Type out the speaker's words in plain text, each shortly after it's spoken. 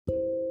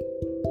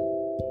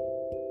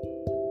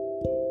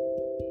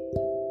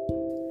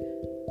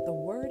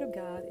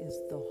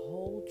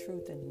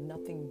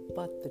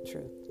the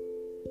truth.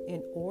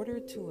 In order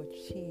to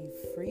achieve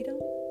freedom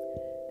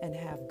and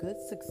have good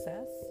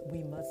success,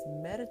 we must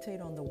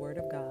meditate on the Word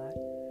of God,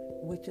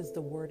 which is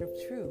the Word of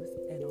truth,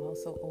 and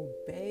also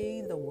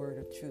obey the Word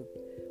of truth.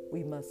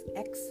 We must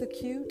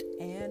execute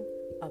and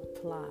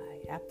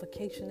apply.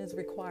 Application is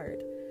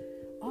required.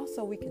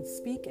 Also, we can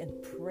speak and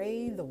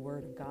pray the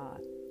Word of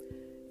God.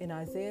 In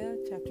Isaiah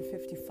chapter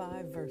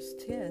 55, verse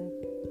 10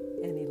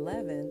 and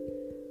 11,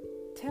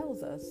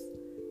 tells us,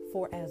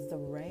 "For as the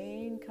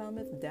rain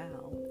cometh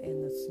down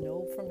and the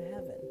snow from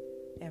heaven,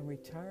 and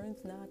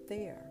returns not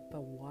there,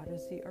 but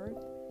waters the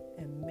earth,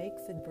 and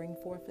makes it bring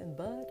forth and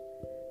bud,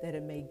 that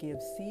it may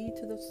give seed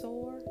to the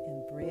sower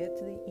and bread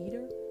to the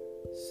eater,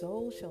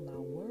 so shall my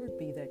word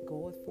be that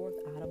goeth forth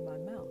out of my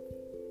mouth.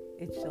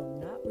 It shall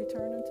not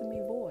return unto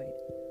me void,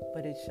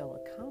 but it shall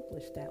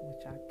accomplish that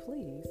which I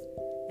please,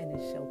 and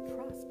it shall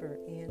prosper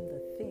in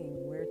the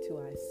thing whereto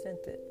I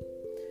sent it."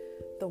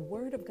 The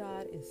Word of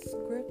God is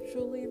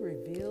scripturally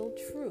revealed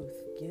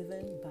truth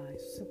given by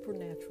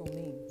supernatural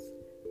means.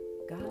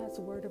 God's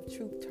Word of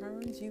truth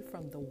turns you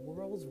from the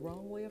world's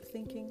wrong way of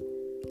thinking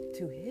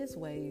to His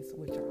ways,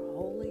 which are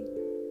holy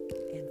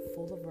and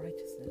full of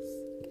righteousness.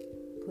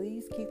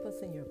 Please keep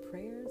us in your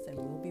prayers, and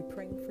we'll be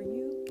praying for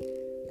you.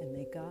 And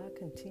may God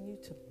continue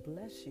to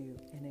bless you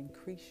and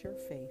increase your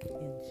faith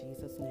in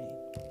Jesus' name.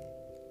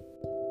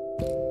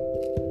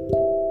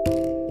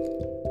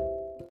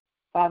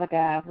 Father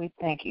God, we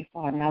thank you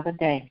for another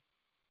day.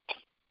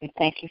 We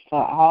thank you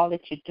for all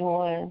that you're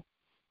doing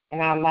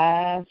in our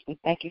lives. We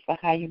thank you for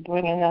how you're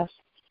bringing us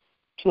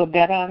to a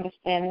better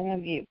understanding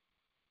of you.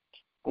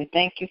 We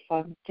thank you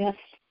for just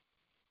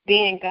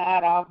being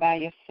God all by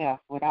yourself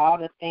with all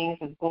the things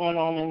that's going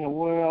on in the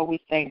world.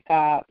 We thank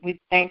God. We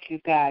thank you,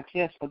 God,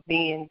 just for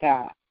being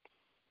God,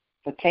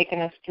 for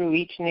taking us through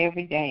each and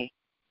every day.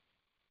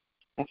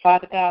 And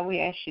Father God, we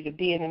ask you to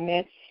be in the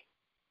midst,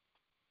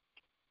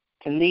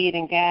 to lead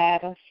and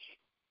guide us.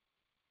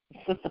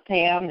 Sister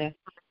Pam,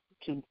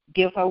 to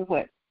give her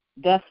what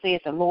thus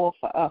saith the Lord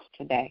for us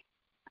today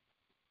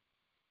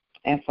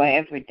and for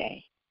every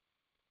day.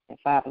 And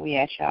Father, we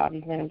ask you all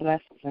these many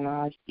blessings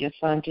in your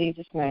Son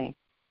Jesus' name.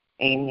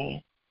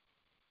 Amen.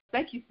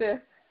 Thank you, sis.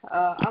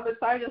 I'm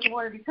excited this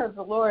morning because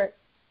the Lord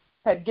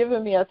had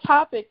given me a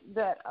topic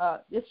that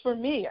is for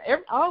me.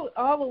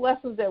 All the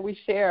lessons that we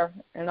share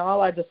and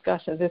all our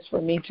discussions is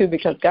for me too,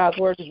 because God's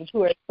word is a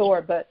two-edged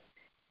sword. But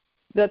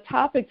the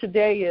topic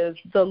today is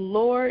the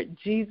Lord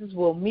Jesus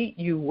will meet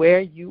you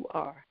where you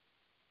are.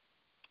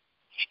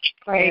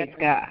 Praise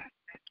God.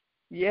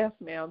 Yes,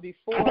 ma'am.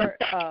 Before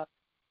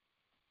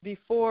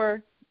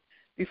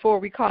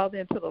we called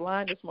into the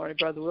line this morning,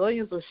 Brother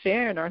Williams was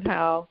sharing on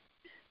how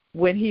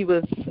when he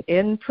was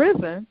in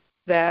prison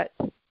that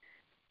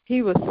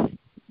he was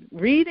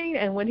reading,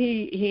 and when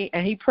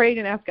he prayed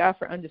and asked God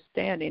for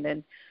understanding,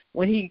 and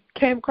when he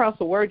came across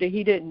a word that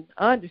he didn't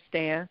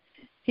understand,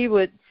 he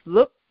would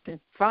look and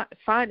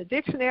find a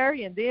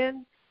dictionary, and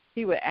then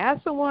he would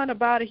ask someone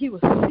about it. He was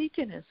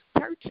seeking and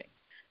searching.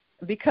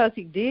 Because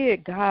he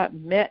did, God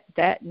met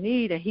that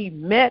need, and he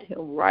met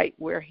him right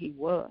where he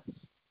was.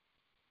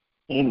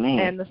 Amen.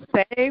 And the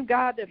same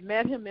God that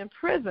met him in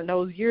prison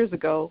those years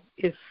ago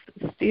is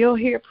still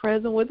here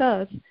present with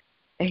us,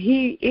 and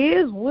he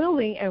is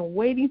willing and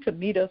waiting to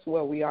meet us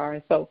where we are.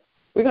 And so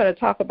we're going to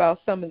talk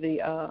about some of the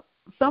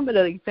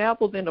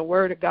examples in the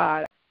Word of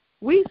God.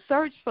 We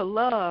search for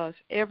love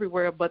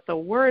everywhere, but the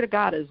Word of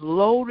God is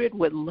loaded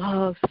with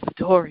love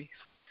stories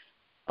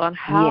on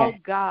how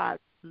God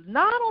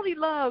not only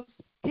loves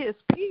his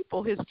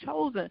people, his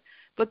chosen,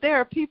 but there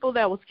are people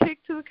that was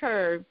kicked to the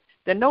curb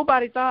that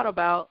nobody thought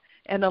about,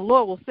 and the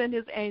Lord will send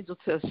his angel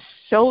to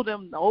show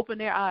them, open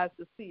their eyes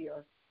to see,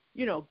 or,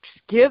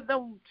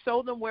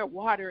 show them where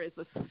water is,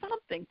 or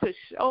something to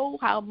show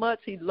how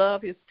much he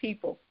loved his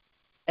people.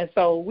 And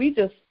so we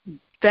just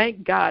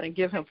thank God and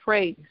give him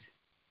praise,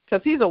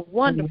 because he's a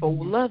wonderful,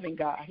 loving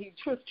God. He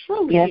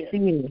truly is. Yes,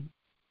 he is.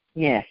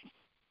 Yes.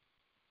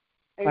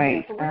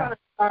 Amen. So we're going to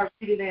start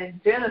reading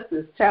in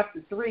Genesis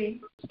chapter 3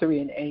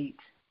 and 8.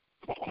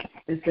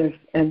 It says,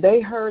 "And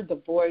they heard the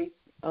voice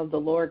of the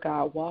Lord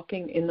God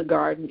walking in the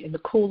garden in the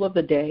cool of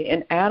the day,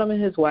 and Adam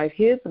and his wife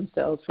hid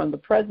themselves from the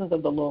presence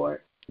of the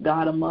Lord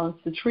God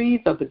amongst the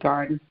trees of the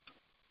garden.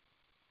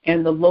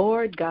 And the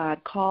Lord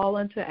God called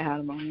unto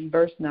Adam," in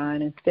verse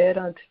 9, "and said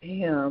unto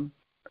him,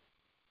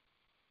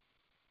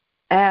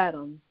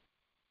 Adam,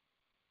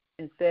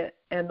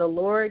 and the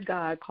Lord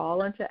God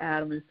called unto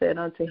Adam and said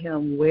unto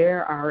him,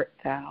 Where art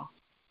thou?"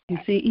 You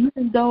see,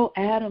 even though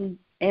Adam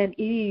and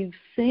Eve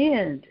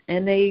sinned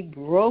and they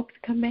broke the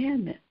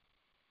commandment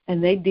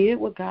and they did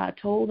what God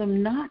told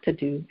them not to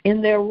do,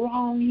 in their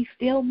wrong, he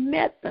still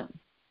met them.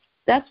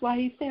 That's why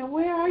he's saying,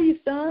 "Where are you,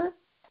 son?"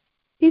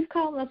 He's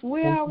calling us,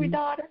 "Where are we,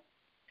 daughter?"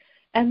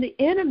 And the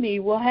enemy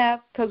will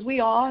have, because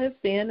we all have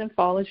sinned and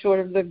fallen short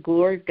of the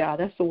glory of God.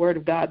 That's the word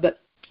of God.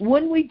 But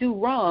when we do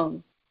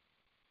wrong,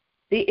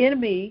 the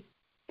enemy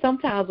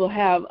sometimes will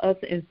have us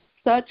in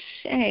such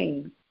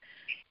shame,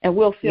 and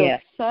we'll feel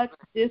such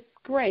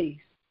disgrace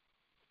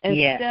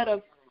instead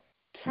of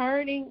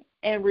turning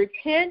and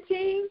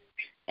repenting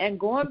and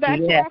going back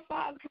to our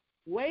Father,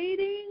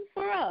 waiting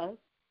for us,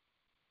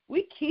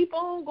 we keep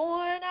on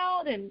going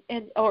out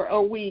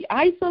or we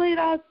isolate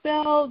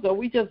ourselves, or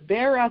we just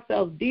bury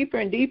ourselves deeper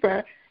and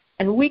deeper,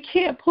 and we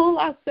can't pull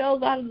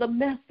ourselves out of the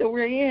mess that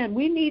we're in.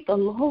 We need the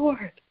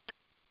Lord.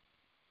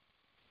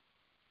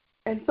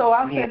 And so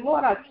I said,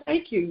 Lord, I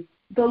thank you.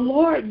 The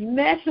Lord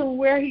met him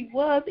where he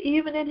was,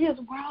 even in his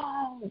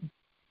wrong,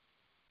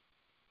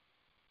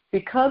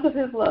 because of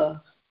his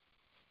love.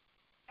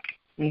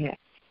 Yeah.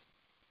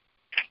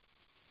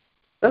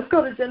 Let's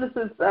go to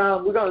Genesis.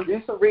 We're going to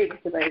do some reading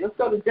today. Let's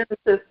go to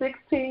Genesis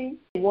 16,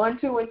 1,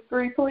 2, and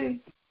 3, please.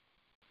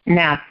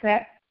 Now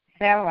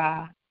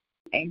Sarah,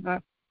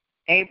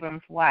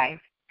 Abram's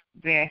wife,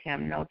 bare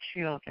him no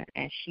children,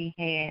 and she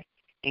had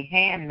a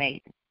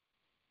handmaiden,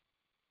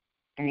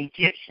 an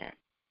Egyptian,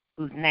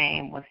 whose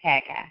name was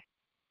Hagar.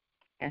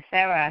 And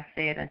Sarah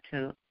said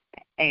unto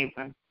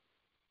Abram,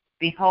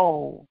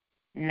 Behold,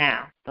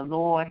 now the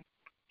Lord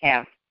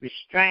hath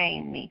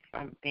restrained me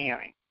from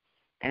bearing.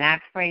 And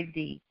I pray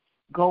thee,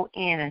 go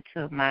in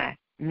unto my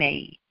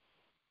maid.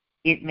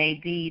 It may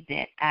be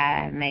that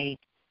I may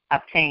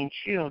obtain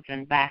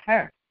children by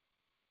her.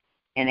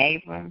 And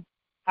Abram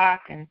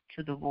hearkened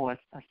to the voice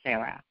of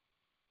Sarah.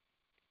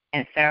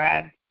 And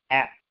Sarah,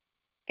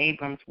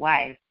 Abram's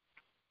wife,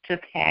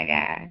 took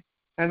Hagar,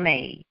 her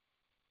maid,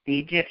 the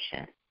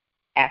Egyptian,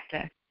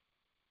 after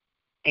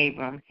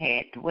Abram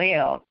had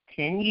dwelled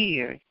 10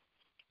 years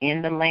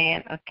in the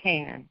land of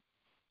Canaan,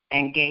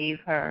 and gave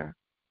her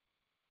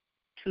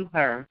to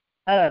her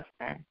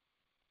husband,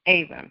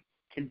 Abram,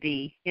 to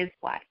be his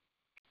wife.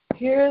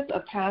 Here's a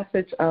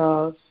passage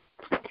of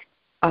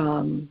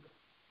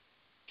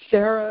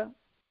Sarah.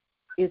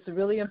 It's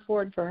really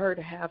important for her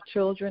to have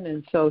children,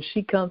 and so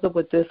she comes up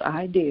with this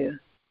idea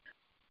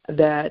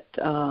that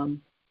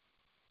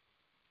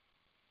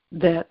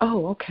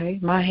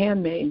my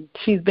handmaid,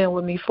 she's been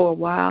with me for a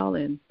while,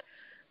 and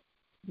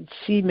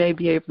she may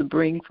be able to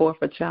bring forth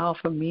a child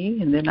for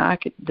me, and then I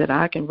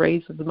can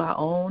raise as my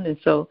own. And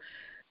so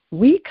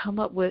we come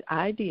up with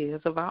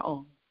ideas of our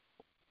own.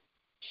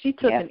 She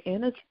took an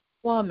innocent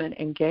woman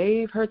and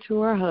gave her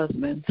to her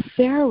husband.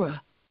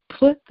 Sarah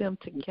put them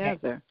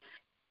together.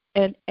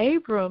 And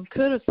Abram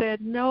could have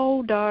said,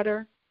 no,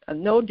 daughter,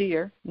 no,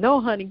 dear, no,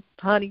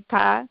 honey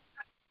pie.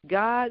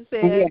 God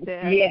said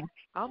that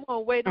I'm going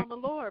to wait on the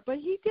Lord. But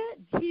he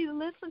didn't. He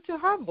listened to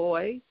her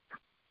voice.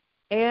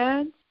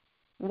 And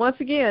once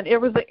again, it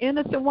was an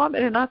innocent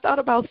woman. And I thought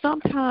about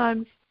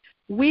sometimes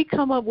we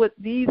come up with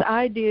these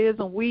ideas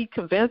and we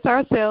convince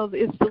ourselves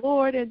it's the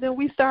Lord, and then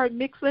we start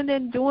mixing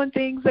and doing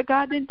things that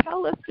God didn't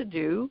tell us to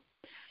do.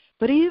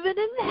 But even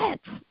in that,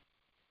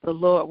 the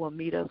Lord will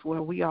meet us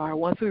where we are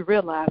once we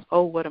realize,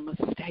 oh, what a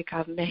mistake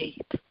I've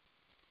made.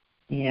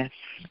 Yes.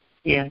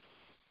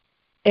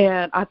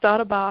 And I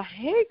thought about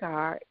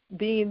Hagar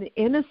being the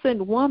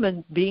innocent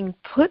woman being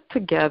put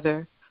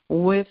together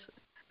with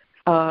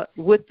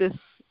this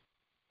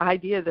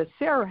idea that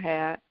Sarah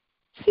had.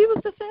 She was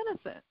just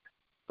innocent.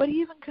 But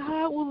even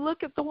God will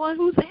look at the one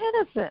who's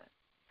innocent.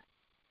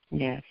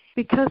 Yes.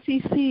 Because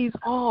he sees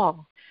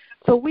all.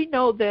 So we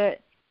know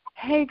that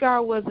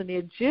Hagar was an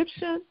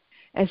Egyptian,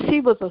 and she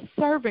was a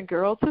servant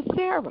girl to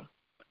Sarah.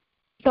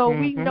 So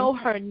we know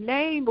her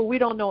name, but we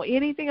don't know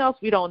anything else.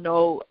 We don't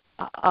know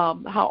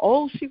how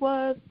old she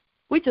was.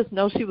 We just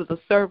know she was a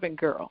servant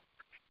girl.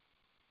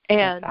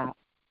 And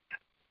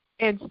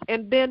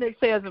then it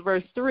says in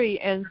verse 3,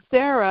 and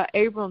Sarah,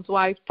 Abram's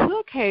wife,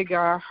 took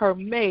Hagar, her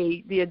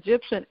maid, the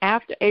Egyptian,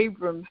 after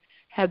Abram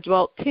had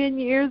dwelt 10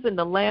 years in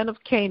the land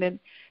of Canaan,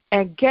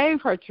 and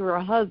gave her to her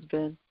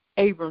husband,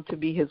 Abram, to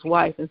be his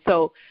wife. And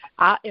so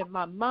in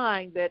my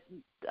mind, that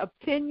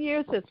 10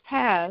 years has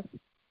passed.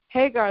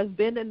 Hagar has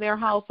been in their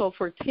household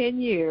for 10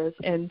 years,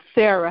 and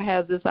Sarah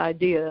has this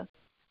idea.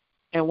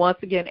 And once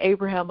again,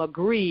 Abraham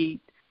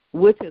agreed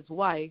with his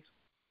wife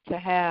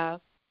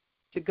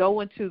to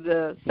go into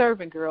the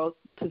servant girl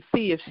to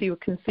see if she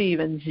would conceive,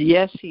 and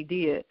yes, she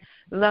did.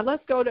 Now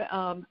let's go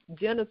to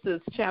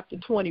Genesis chapter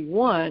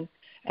 21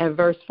 and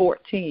verse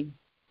 14.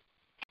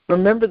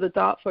 Remember, the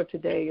thought for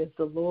today is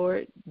the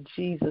Lord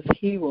Jesus.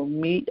 He will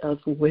meet us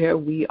where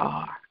we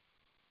are.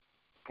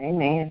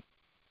 Amen.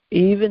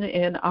 Even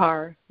in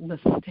our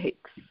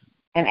mistakes.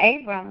 And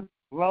Abram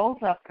rose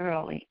up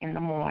early in the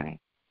morning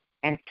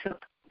and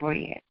took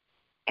bread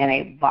and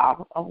a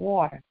bottle of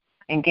water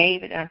and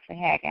gave it unto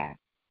Hagar,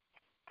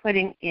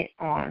 putting it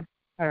on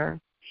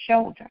her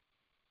shoulder.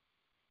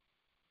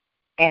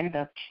 And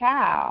the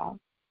child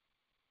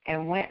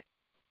and went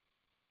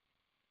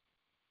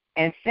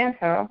and sent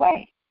her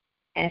away.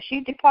 And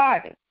she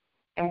departed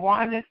and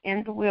wandered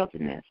in the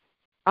wilderness.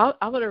 I'm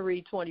going to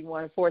read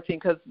 21 and 14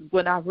 because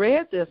when I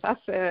read this, I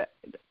said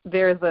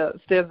there's a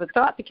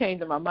thought that came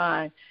to my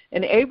mind.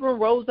 And Abram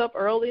rose up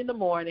early in the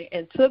morning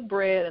and took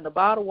bread and a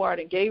bottle of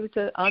water and gave it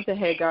unto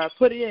Hagar,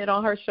 put it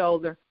on her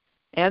shoulder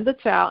and the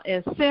child,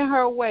 and sent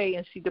her away.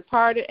 And she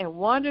departed and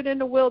wandered in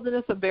the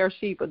wilderness of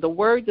Beersheba. The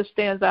word that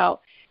stands out,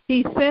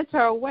 he sent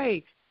her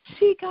away.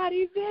 She got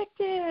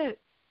evicted.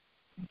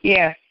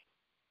 Yes.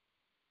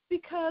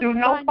 Because through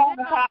no fault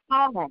of her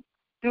own.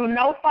 Through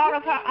no fault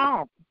of her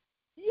own.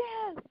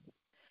 Yes.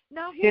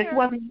 Now here. This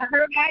was not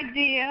her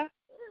idea.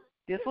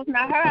 This was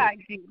not her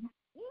idea.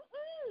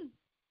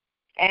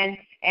 And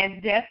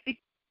this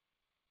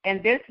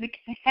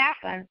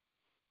happened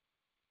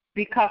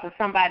because of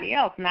somebody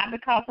else, not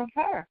because of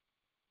her.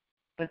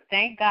 But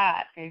thank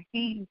God that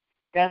He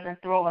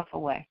doesn't throw us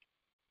away.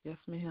 Yes,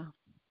 ma'am.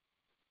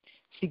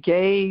 She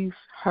gave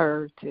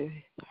her to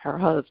her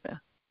husband.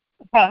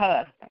 Her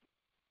husband.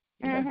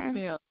 Yes,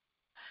 ma'am.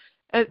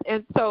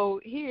 And so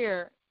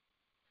here,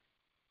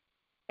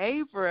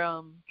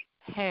 Abraham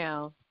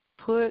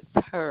puts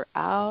her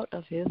out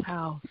of his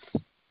house.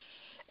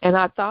 And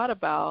I thought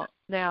about,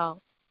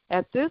 now,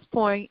 at this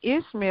point,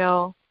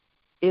 Ishmael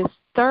is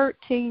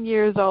 13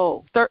 years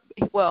old.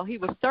 Well, he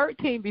was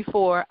 13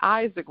 before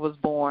Isaac was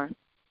born,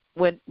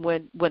 when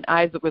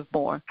Isaac was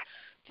born.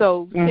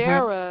 So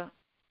Sarah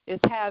is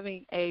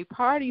having a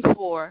party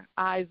for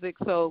Isaac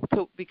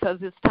because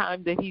it's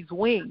time that he's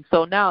weaned.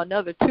 So now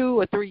another 2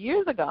 or 3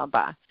 years have gone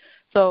by.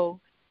 So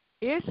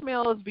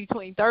Ishmael is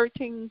between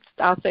 13,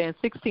 I'll say, and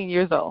 16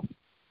 years old,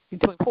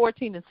 between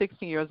 14 and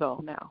 16 years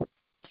old now.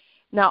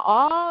 Now,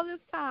 all this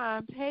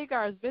time,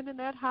 Hagar has been in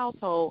that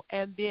household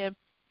and been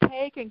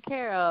taken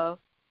care of,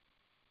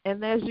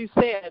 and as you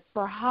said,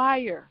 for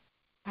hire.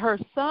 Her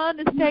son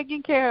is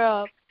taken care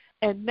of,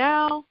 and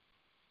now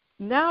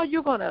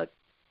you're going to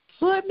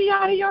put me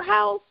out of your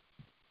house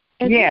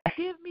and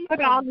give me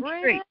some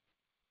bread.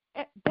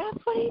 And that's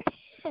what he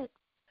did.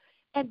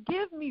 And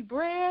give me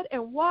bread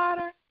and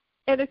water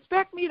and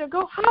expect me to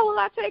go. How will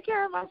I take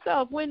care of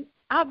myself when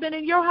I've been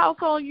in your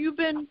household? You've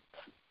been,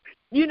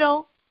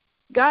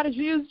 God has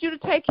used you to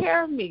take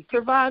care of me,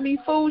 provide me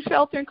food,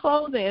 shelter, and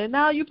clothing, and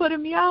now you're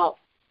putting me out.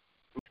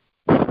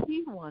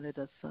 He wanted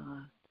a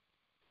son,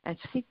 and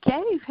she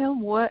gave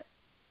him what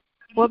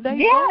both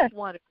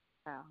wanted.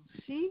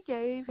 She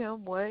gave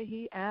him what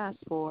he asked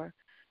for,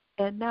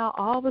 and now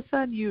all of a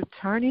sudden you're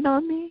turning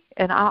on me,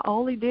 and I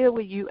only did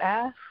what you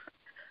asked,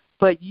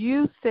 but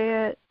you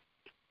said,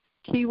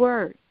 key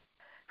word,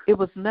 it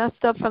was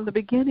messed up from the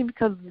beginning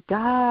because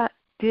God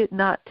did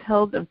not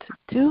tell them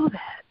to do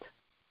that.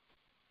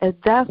 And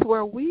that's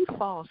where we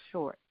fall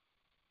short.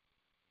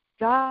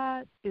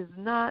 God is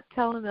not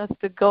telling us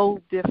to go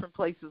different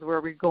places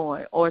where we're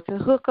going, or to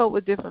hook up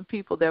with different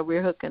people that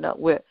we're hooking up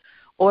with,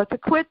 or to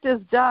quit this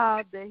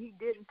job that he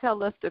didn't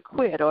tell us to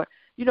quit, or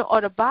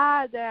to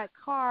buy that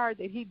car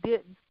that he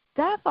didn't.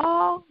 That's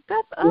all.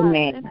 That's us.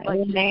 Amen.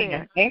 Like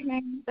Amen.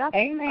 Amen. That's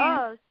Amen.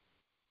 us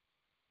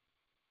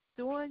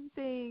doing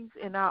things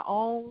in our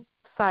own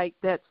sight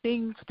that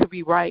seems to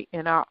be right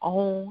in our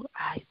own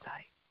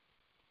eyesight.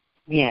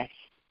 Yes.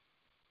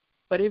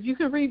 But if you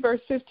could read verse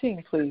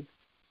 15, please.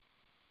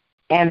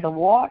 And the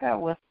water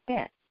was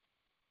spent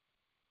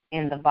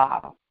in the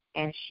bottle,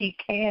 and she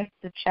cast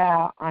the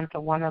child unto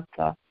one of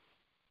the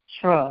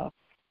shrubs.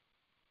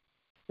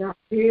 Now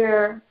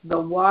here, the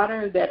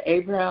water that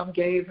Abraham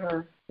gave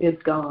her is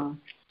gone.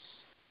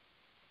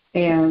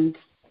 And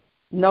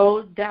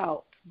no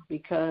doubt,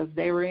 because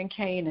they were in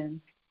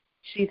Canaan,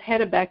 she's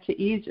headed back to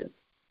Egypt.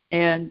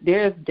 And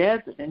there's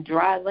desert and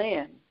dry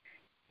land.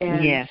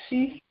 And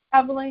she's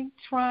traveling,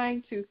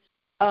 trying to,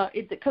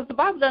 because the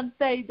Bible doesn't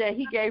say that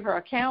he gave her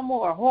a camel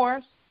or a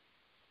horse.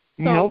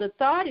 So the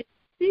thought is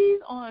she's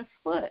on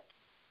foot.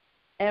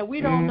 And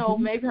we don't know,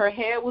 maybe her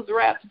head was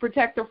wrapped to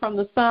protect her from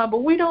the sun,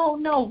 but we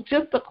don't know.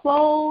 Just the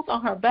clothes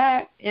on her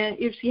back, and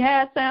if she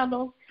had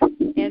sandals,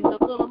 and the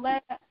little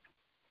lad.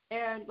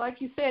 And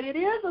like you said, it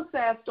is a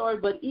sad story,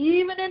 but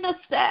even in the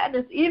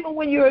sadness, even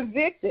when you're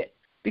evicted,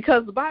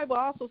 because the Bible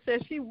also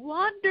says she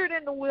wandered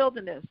in the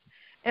wilderness.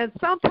 And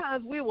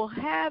sometimes we will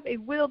have a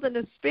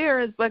wilderness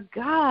experience, but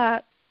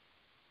God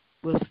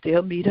will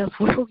still meet us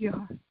where we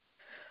are.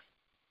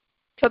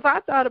 Because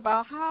I thought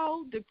about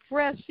how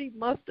depressed she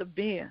must have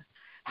been,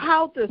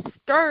 how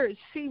discouraged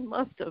she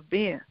must have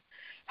been,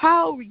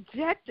 how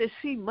rejected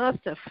she must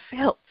have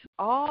felt,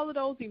 all of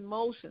those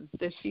emotions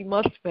that she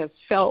must have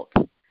felt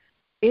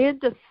in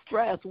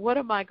distress. What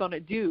am I going to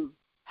do?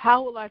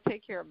 How will I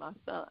take care of my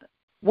son?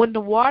 When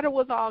the water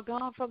was all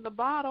gone from the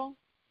bottle,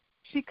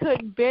 she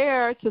couldn't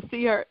bear to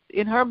see her,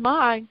 in her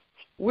mind,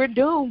 we're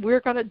doomed, we're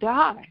going to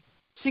die.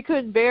 She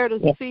couldn't bear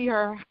to see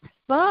her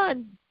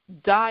son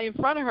die in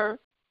front of her,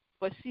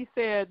 but she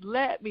said,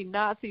 let me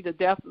not see the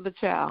death of the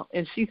child.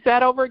 And she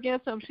sat over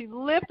against him. She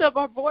lifted up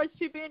her voice.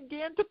 She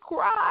began to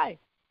cry.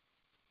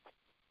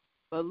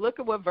 But look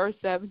at what verse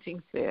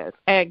 17 says.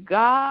 And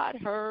God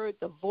heard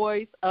the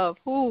voice of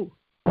who?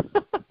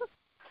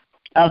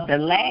 Of the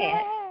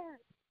lad.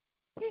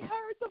 He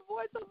heard the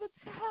voice of the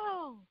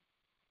child.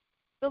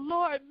 The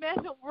Lord met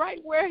him right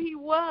where he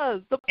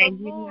was. The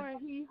Lord,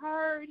 he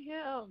heard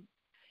him.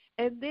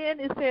 And then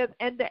it says,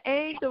 and the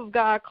angel of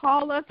God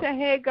called unto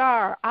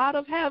Hagar out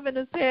of heaven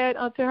and said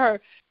unto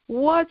her,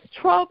 what's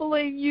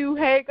troubling you,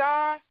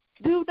 Hagar?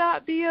 Do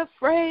not be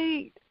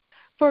afraid,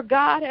 for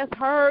God has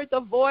heard the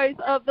voice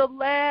of the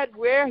lad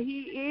where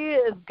he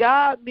is.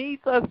 God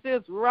meets us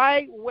just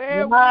right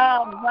where we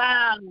are.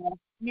 Wow.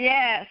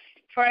 Yes,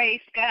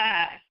 praise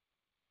God.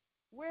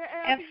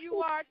 Wherever you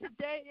are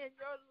today in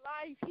your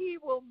life, he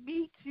will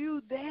meet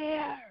you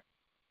there.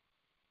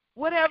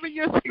 Whatever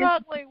you're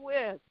struggling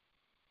with,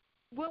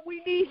 when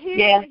we need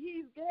healing,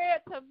 he's there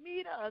to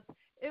meet us.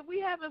 If we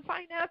having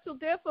financial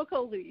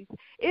difficulties,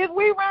 if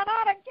we run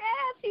out of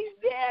gas, he's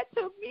there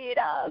to meet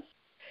us.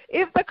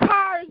 If the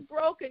car is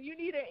broken, you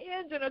need an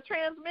engine or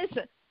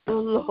transmission, the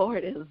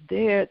Lord is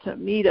there to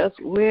meet us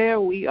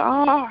where we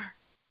are.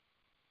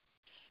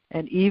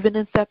 And even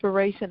in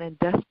separation and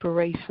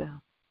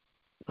desperation,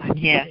 like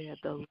you said,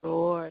 the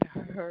Lord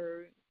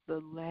heard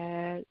the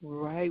lad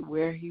right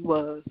where he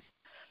was.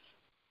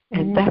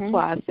 And that's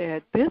why I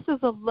said this is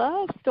a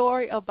love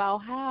story about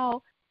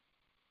how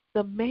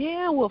the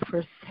man will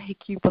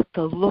forsake you, but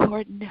the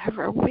Lord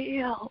never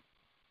will.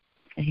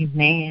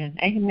 Amen.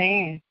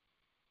 Amen.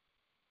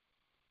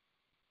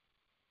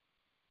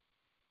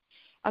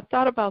 I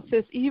thought about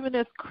this, even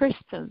as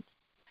Christians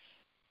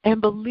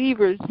and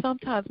believers,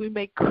 sometimes we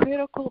make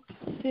critical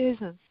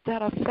decisions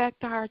that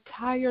affect our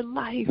entire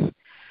life.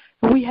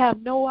 We have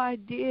no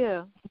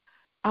idea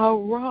how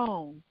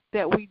wrong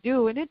that we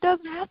do, and it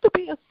doesn't have to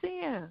be a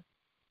sin.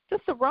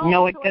 Just a wrong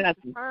No, it choice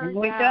doesn't. to turn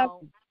No, it down.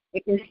 doesn't.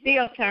 It can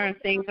still turn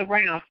things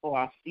around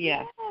for us.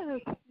 Yes.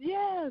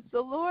 Yes.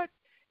 The Lord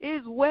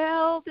is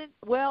well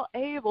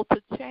able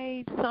to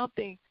change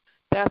something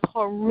that's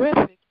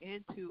horrific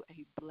into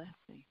a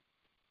blessing.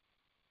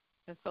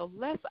 And so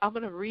I'm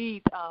going to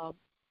read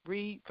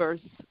verse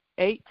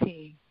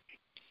 18.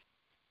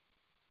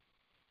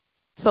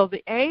 So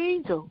the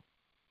angel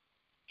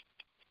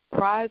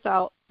cries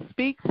out,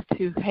 speaks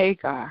to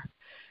Hagar,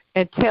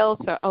 and tells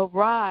her,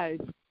 arise,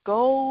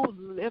 go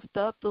lift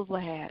up the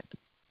lad,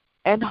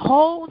 and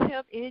hold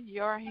him in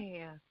your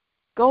hand.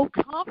 Go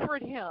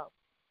comfort him,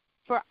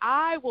 for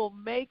I will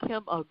make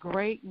him a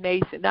great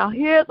nation. Now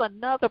here's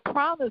another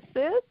promise,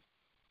 sis.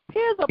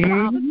 Here's a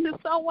promise to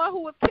someone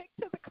who was kicked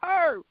to the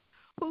curb,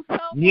 who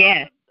someone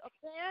was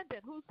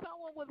abandoned, who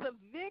someone was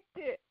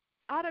evicted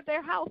out of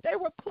their house. They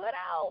were put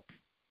out.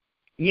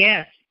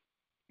 Yes.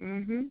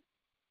 In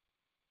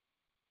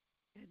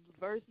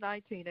verse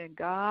 19, and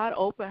God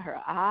opened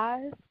her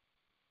eyes,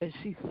 and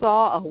she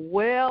saw a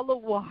well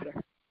of water.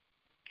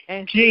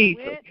 And she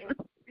went and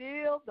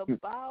filled the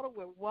bottle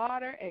with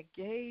water and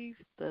gave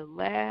the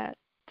lad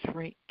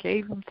drink,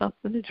 gave him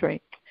something to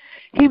drink.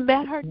 He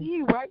met her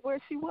need right where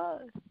she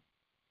was.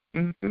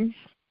 Isn't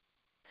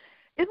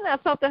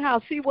that something?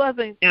 How she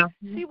wasn't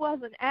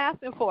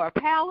asking for a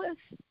palace.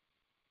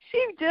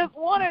 She just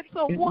wanted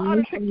some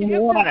water to give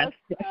to her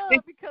son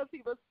because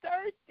he was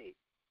thirsty.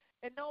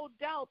 And no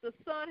doubt the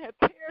sun had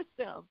pierced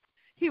him.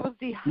 He was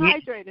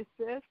dehydrated,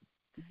 sis.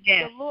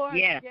 The Lord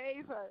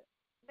gave her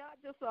not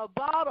just a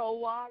bottle of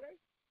water.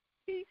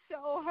 He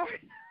showed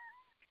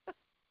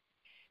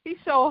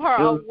her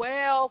a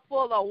well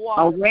full of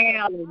water. A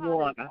well of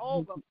water.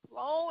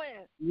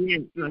 Overflowing.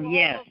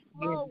 Yes.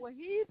 When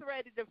he's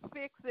ready to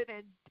fix it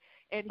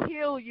and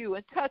heal you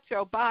and touch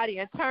your body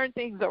and turn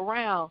things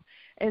around.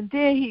 And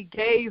then he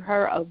gave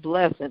her a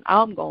blessing.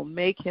 I'm going to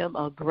make him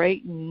a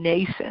great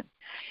nation.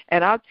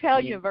 And I'll tell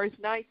you in verse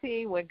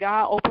 19, when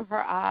God opened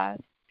her eyes,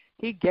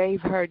 he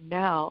gave her a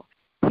vision.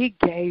 He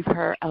gave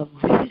her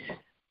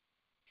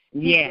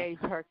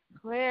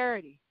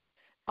clarity.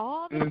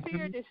 All the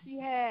fear that she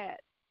had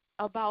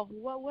about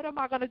what am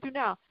I going to do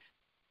now?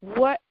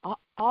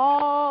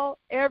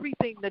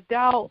 Everything, the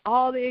doubt,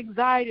 all the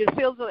anxiety, the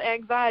feelings of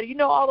anxiety, you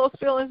know, all those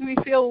feelings we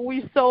feel when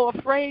we're so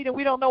afraid and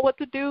we don't know what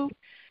to do.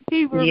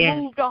 He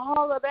removed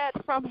all of that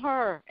from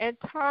her and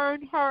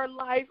turned her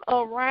life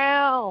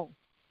around.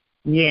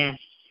 Yes.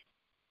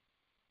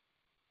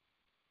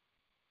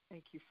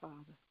 Thank you, Father.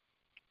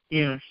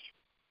 Yes.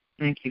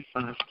 Thank you,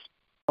 Father.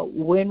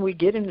 When we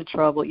get into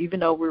trouble,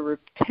 even though we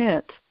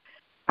repent,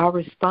 our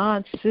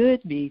response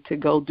should be to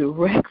go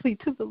directly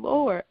to the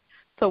Lord.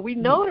 So we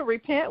know to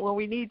repent when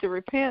we need to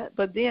repent,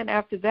 but then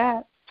after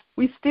that,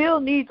 we still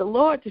need the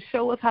Lord to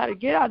show us how to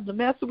get out of the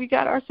mess that we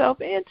got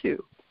ourselves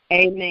into.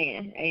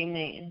 Amen.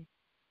 Amen.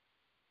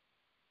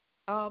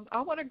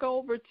 I want to go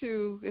over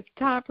to, if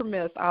time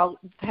permits, I'll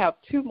have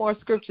two more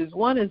scriptures.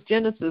 One is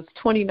Genesis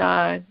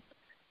 29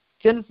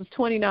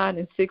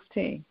 and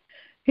 16.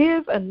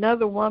 Here's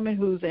another woman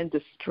who's in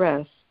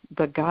distress,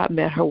 but God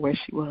met her where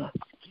she was.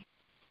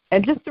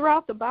 And just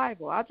throughout the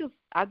Bible, I just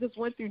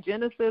went through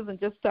Genesis and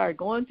just started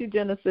going through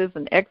Genesis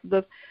and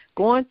Exodus,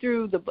 going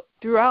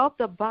throughout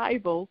the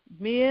Bible,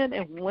 men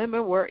and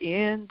women were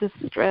in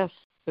distress.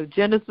 So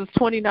Genesis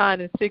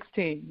 29 and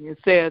 16, it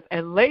says,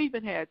 and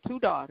Laban had two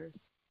daughters.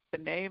 The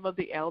name of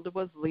the elder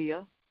was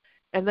Leah,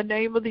 and the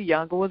name of the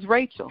younger was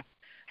Rachel.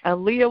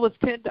 And Leah was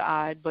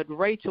tender-eyed, but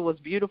Rachel was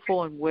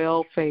beautiful and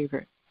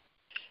well-favored.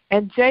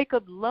 And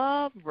Jacob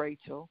loved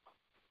Rachel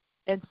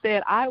and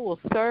said, I will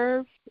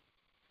serve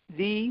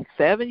thee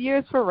 7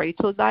 years for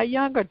Rachel, thy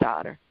younger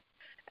daughter.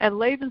 And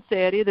Laban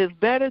said, it is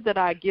better that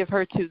I give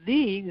her to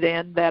thee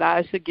than that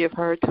I should give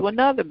her to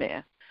another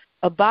man.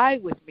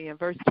 Abide with me in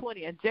verse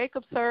 20. And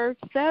Jacob served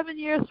 7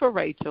 years for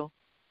Rachel,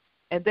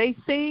 and they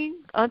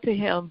seemed unto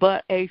him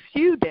but a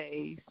few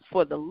days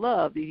for the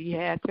love that he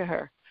had to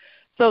her.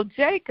 So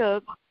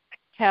Jacob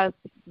has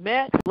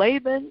met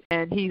Laban,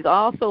 and he's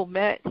also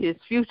met his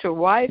future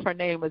wife. Her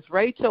name is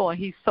Rachel, and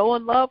he's so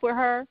in love with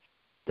her.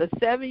 The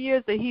 7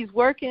 years that he's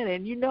working,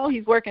 and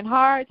he's working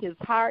hard. His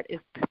heart is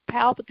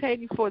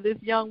palpitating for this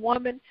young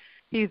woman.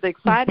 He's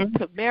excited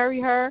to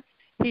marry her.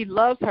 He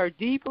loves her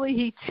deeply.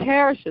 He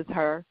cherishes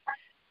her.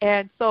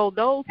 And so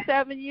those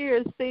 7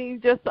 years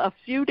seem just a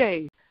few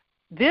days.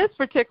 This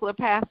particular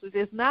passage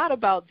is not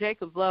about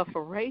Jacob's love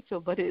for Rachel,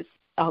 but it's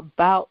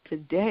about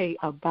today,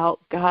 about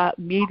God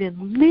meeting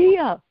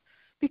Leah,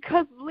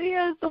 because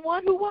Leah is the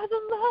one who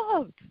wasn't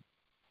loved.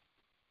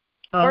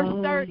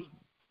 Verse 30.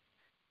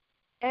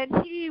 And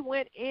he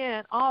went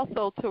in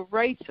also to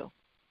Rachel.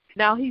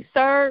 Now he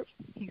served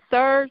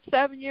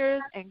 7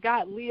 years, and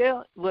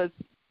Leah was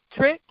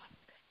tricked.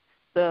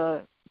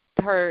 Their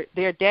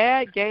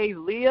dad gave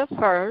Leah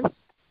first,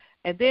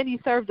 and then he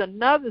served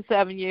another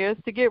 7 years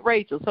to get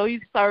Rachel. So he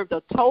served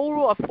a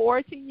total of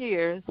 14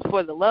 years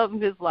for the love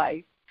of his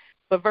life.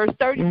 But verse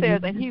 30 says,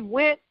 and he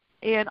went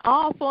in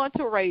also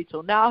unto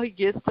Rachel. Now he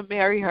gets to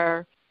marry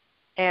her,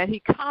 and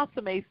he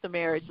consummates the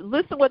marriage.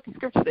 Listen what the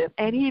scripture says.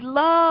 And he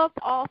loved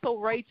also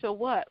Rachel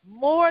what?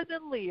 More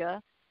than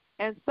Leah,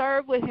 and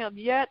served with him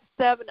yet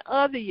 7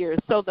 other years.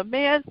 So the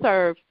man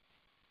served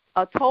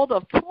a total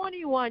of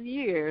 21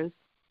 years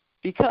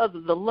because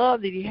of the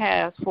love that he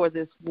has for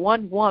this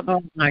one woman.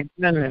 Oh, my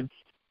goodness.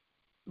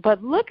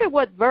 But look at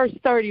what verse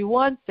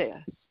 31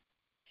 says.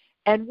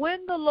 And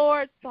when the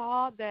Lord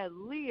saw that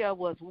Leah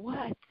was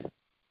what?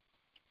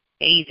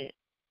 Hated.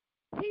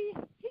 She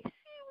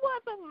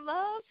wasn't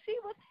loved. She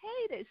was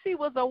hated. She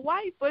was a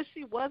wife, but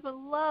she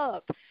wasn't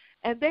loved.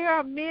 And there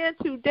are men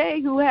today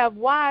who have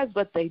wives,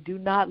 but they do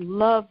not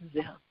love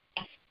them.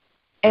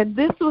 And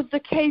this was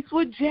the case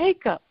with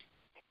Jacob.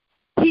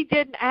 He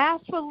didn't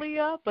ask for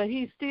Leah, but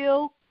he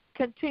still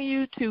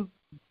continued to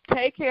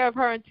take care of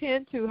her and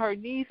tend to her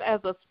needs as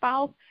a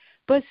spouse,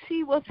 but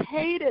she was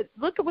hated.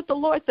 Look at what the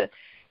Lord said.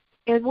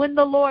 And when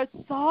the Lord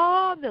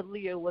saw that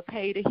Leah was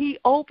hated, he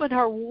opened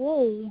her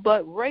womb,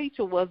 but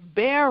Rachel was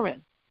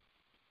barren.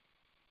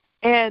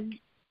 And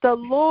the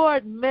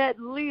Lord met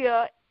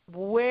Leah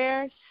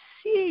where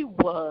she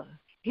was.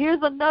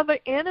 Here's another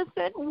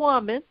innocent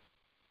woman.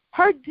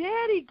 Her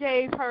daddy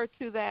gave her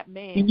to that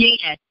man.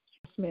 Yes,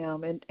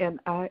 ma'am. And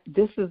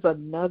this is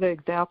another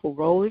example.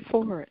 Roll it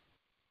forward.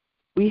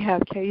 We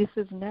have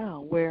cases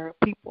now where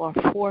people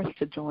are forced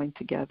to join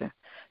together.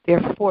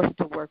 They're forced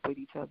to work with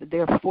each other.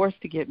 They're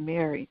forced to get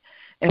married.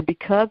 And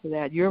because of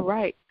that, you're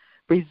right,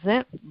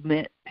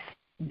 resentment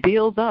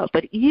builds up.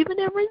 But even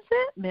in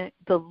resentment,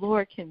 the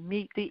Lord can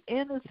meet the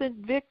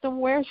innocent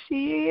victim where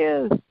she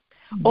is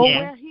or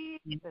where he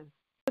is.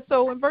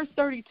 So in verse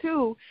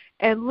 32,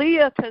 and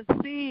Leah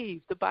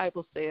conceived, the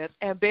Bible says,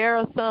 and bare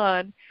a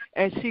son,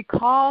 and she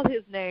called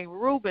his name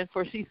Reuben,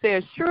 for she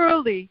said,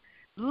 surely,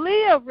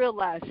 Leah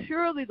realized,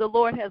 surely the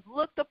Lord has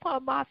looked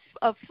upon my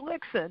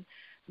affliction.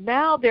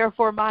 Now,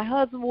 therefore, my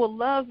husband will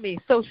love me.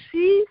 So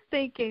she's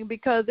thinking,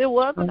 because it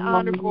was an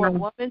honor for a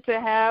woman to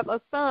have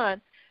a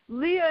son,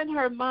 Leah in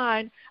her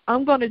mind,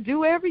 I'm going to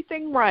do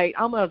everything right.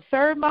 I'm going to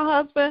serve my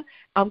husband.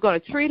 I'm going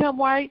to treat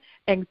him right.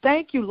 And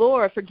thank you,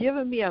 Lord, for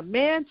giving me a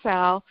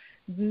man-child.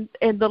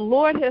 And the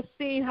Lord has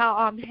seen how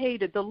I'm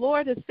hated. The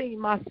Lord has seen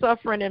my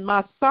suffering and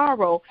my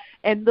sorrow.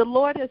 And the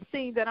Lord has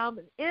seen that I'm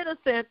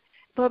innocent,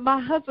 but my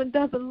husband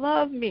doesn't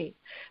love me.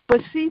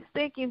 But she's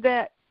thinking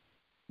that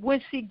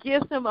when she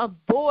gives him a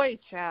boy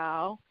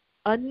child,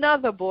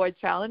 another boy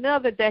child,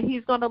 another, that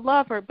he's going to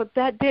love her. But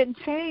that didn't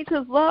change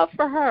his love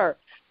for her.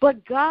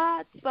 But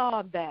God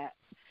saw that,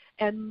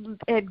 and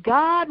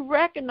God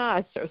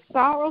recognized her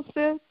sorrow,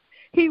 sis.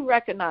 He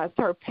recognized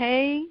her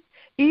pain,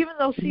 even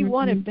though she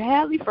wanted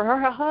badly for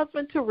her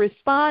husband to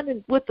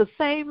respond with the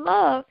same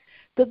love,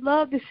 the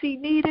love that she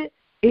needed,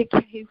 it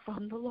came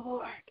from the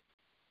Lord.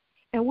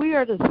 And we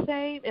are the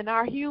same in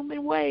our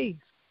human ways.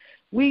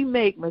 We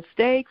make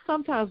mistakes.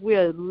 Sometimes we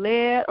are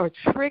led or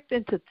tricked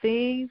into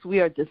things. We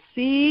are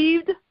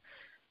deceived.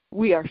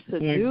 We are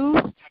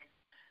seduced,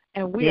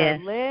 and we are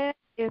led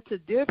into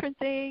different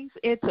things,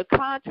 into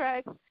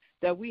contracts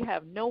that we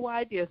have no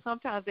idea.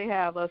 Sometimes they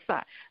have a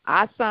sign.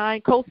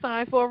 I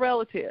co-signed for a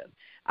relative.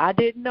 I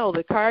didn't know.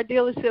 The car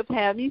dealership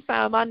had me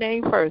sign my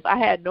name first. I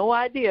had no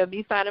idea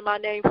me signing my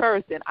name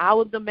first, and I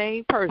was the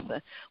main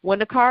person. When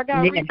the car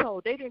got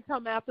recalled, they didn't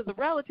come after the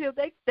relative.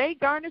 They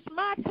garnished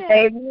my check.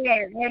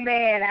 Amen.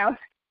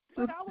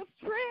 But I was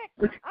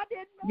tricked. I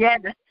didn't know. Yeah,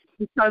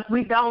 because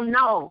we don't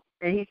know.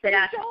 And he said,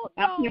 I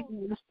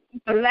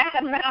lack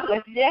of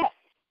knowledge, yes.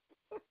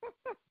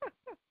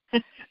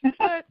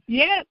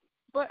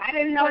 But I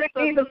didn't know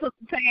that either, Sister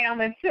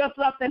Pam, until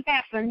something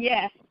happened,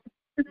 yes.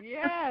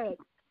 Yes.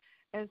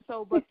 And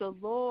so, but the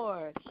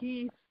Lord,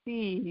 he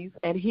sees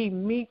and he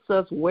meets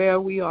us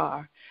where we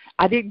are.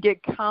 I didn't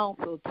get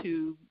counsel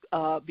to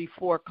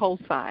before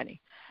co-signing.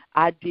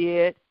 I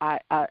did.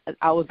 A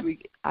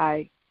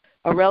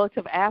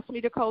relative asked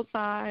me to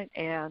co-sign,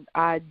 and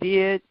I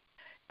did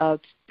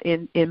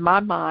in my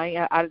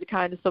mind, out of the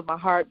kindness of my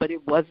heart, but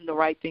it wasn't the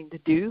right thing to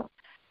do,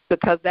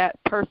 because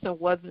that person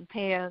wasn't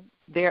paying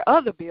their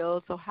other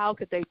bills, so how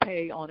could they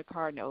pay on a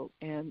car note?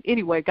 And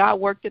anyway, God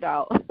worked it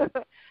out.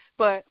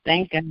 But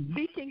thank God.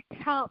 seeking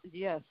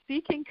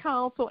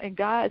counsel, and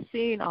God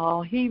seeing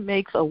all, he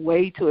makes a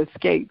way to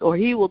escape, or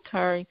he will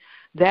turn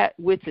that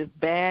which is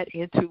bad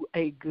into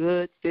a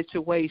good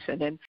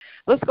situation. And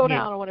let's go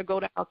down. I want to go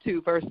down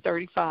to verse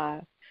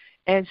 35.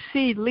 And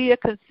Leah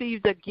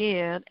conceived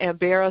again and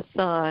bare a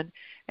son.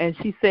 And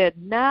she said,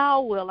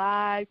 now will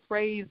I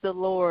praise the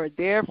Lord.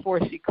 Therefore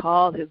she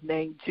called his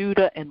name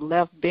Judah and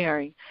left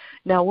bearing.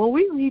 Now, when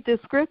we read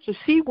this scripture,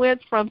 she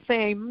went from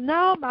saying,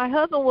 no, my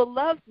husband will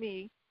love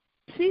me.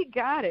 She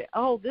got it.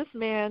 Oh, this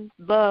man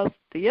loves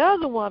the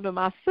other woman,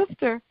 my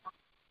sister.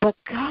 But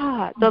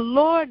God, the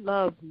Lord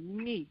loves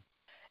me.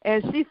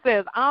 And she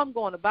says,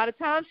 by the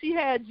time she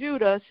had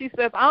Judah, she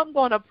says, I'm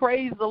going to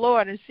praise the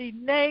Lord. And she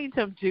named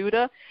him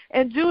Judah.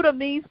 And Judah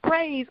means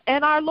praise.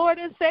 And our Lord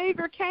and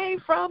Savior came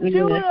from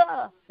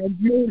Judah.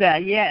 Judah,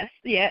 yes.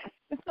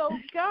 So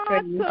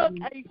God took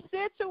a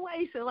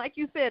situation, like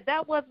you said,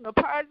 that wasn't a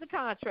part of the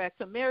contract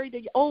to marry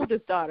the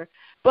oldest daughter.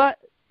 But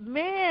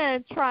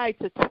man tried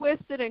to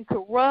twist it and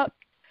corrupt.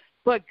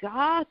 But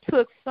God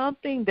took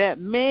something that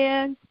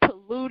man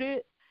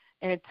polluted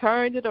and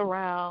turned it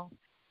around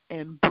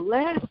and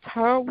blessed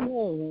her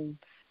womb.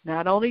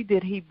 Not only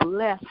did he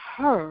bless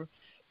her,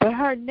 but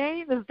her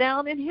name is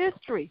down in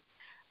history.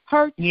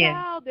 Her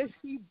child that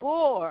she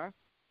bore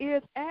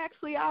is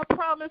actually our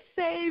promised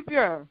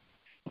Savior.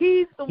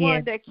 He's the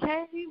one that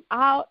came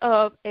out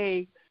of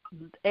a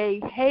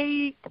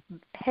hateful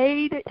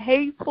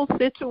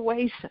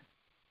situation.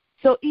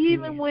 So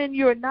even when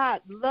you're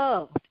not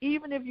loved,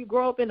 even if you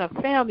grow up in a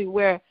family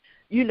where,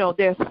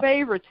 there's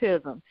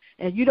favoritism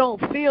and you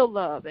don't feel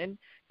love, and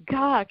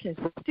God can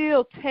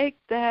still take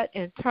that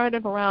and turn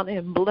it around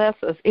and bless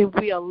us if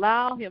we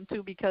allow him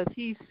to, because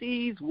he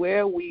sees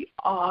where we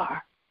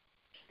are.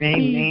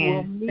 Amen. He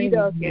will meet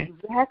us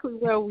exactly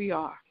where we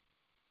are.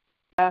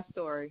 Last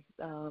story,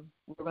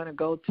 we're going to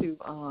go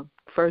to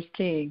 1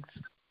 Kings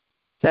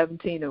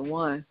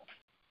 17:1.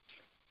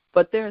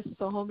 But there's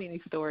so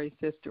many stories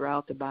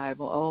throughout the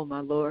Bible, oh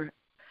my Lord,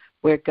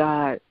 where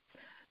God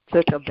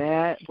took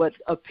what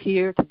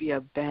appeared to be a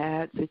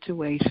bad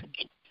situation,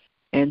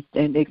 and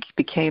it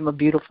became a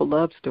beautiful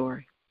love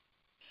story.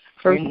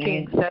 1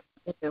 Kings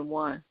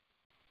 17:1.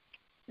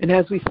 And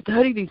as we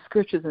study these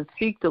scriptures and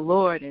seek the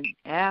Lord and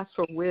ask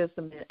for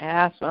wisdom and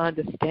ask for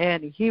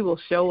understanding, he will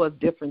show us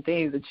different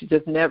things that you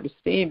just never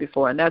seen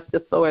before, and that's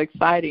just so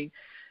exciting.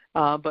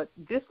 But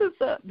this is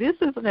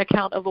an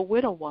account of a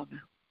widow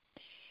woman.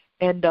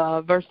 And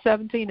verse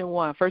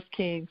 17:1, 1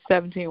 Kings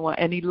 17:1.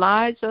 And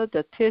Elijah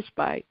the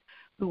Tishbite,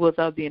 who was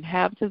of the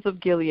inhabitants of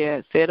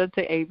Gilead, said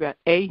unto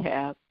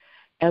Ahab,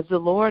 as the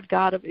Lord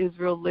God of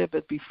Israel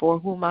liveth, before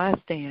whom I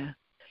stand,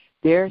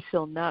 there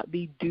shall not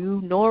be dew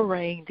nor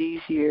rain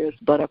these years,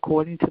 but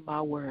according to my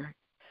word.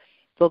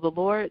 So the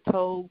Lord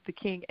told the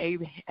king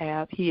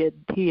Ahab he had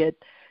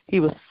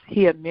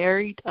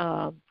married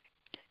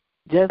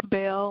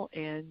Jezebel,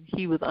 and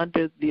he was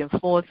under the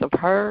influence of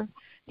her.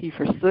 He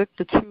forsook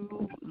the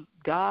true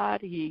God.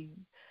 He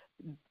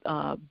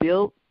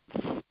built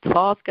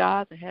false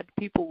gods and had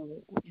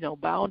people,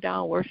 bow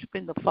down,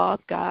 worshiping the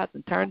false gods,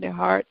 and turn their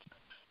hearts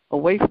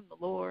away from the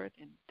Lord.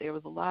 And there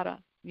was a lot of,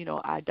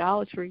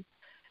 idolatry.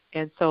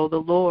 And so the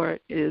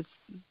Lord is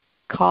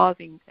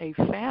causing a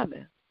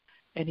famine.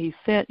 And he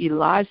sent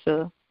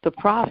Elisha, the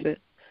prophet,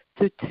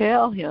 to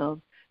tell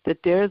him that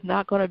there's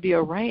not going to be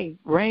a rain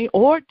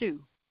or dew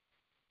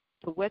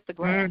to wet the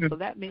ground. So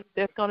that means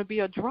there's going to be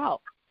a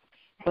drought.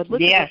 But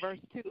look at verse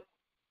 2.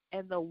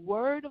 And the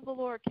word of the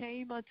Lord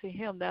came unto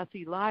him, that's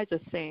Elijah,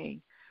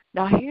 saying,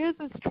 now here's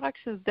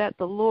instructions that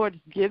the Lord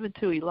has given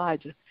to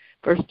Elijah.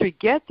 Verse 3,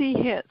 get thee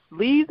hence,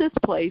 leave this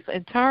place,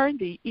 and turn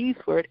thee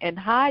eastward, and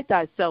hide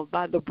thyself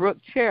by the brook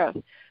Cherith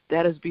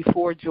that is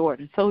before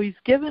Jordan. So he's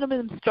given him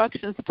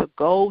instructions to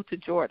go to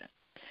Jordan.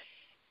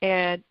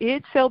 And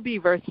it shall be,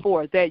 verse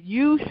 4, that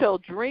you shall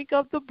drink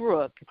of the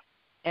brook,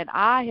 and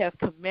I have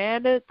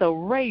commanded the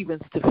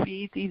ravens to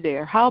feed thee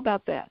there. How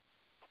about that?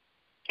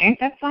 Ain't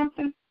that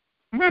something?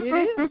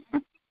 It is.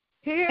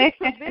 Here's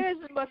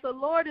provision, but the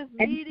Lord is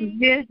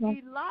meeting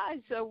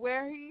Elijah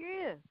where he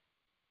is.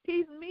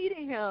 He's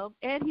meeting him,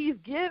 and he's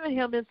giving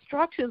him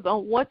instructions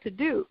on what to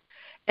do.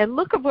 And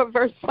look at what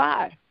verse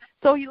 5.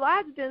 So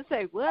Elijah didn't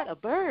say, what, a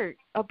bird?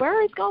 A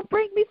bird's going to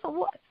bring me some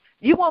what?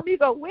 You want me to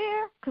go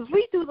where? Because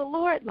we do the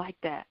Lord like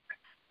that.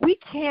 We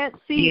can't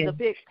see the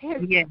big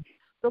picture. Yeah.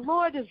 The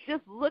Lord is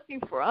just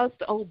looking for us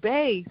to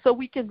obey so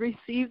we can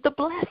receive the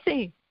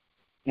blessing.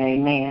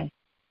 Amen.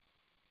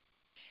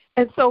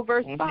 And so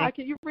verse 5,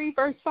 can you read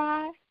verse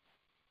 5?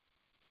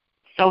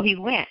 So he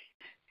went.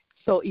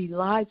 So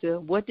Elijah,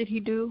 what did he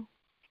do?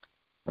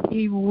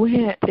 He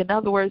went. In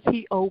other words,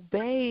 he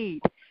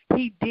obeyed.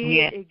 He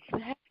did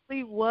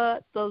exactly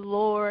what the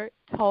Lord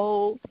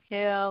told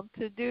him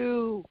to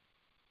do.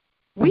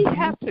 We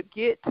have to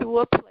get to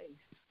a place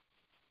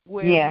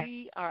where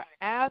we are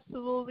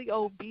absolutely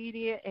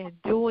obedient and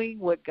doing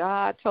what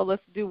God told us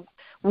to do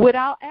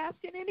without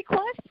asking any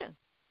questions.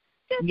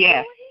 Just do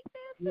what he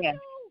says to do.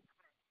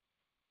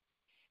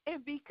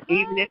 And because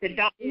even if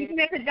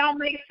it don't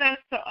make sense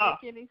to us.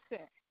 Make any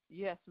sense.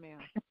 Yes, ma'am.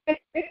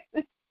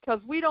 Because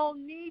we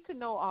don't need to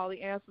know all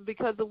the answers,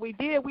 because if we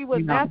did, we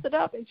would mess it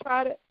up and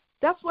try to.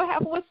 That's what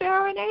happened with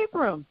Sarah and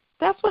Abram.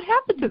 That's what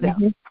happened to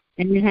them.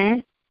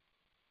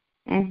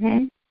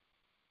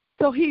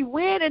 So he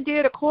went and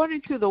did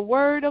according to the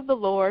word of the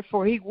Lord,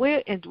 for he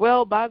went and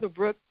dwelled by the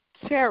brook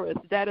Cherith,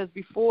 that is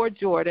before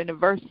Jordan, in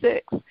verse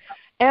 6.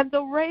 And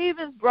the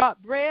ravens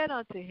brought bread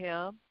unto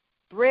him,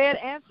 bread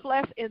and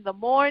flesh in the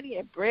morning,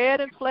 and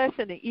bread and flesh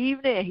in the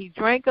evening, and he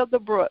drank of the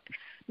brook.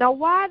 Now,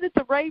 why did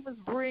the ravens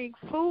bring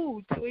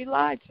food to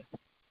Elijah?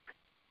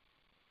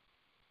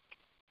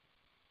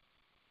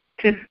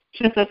 To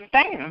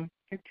sustain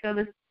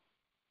them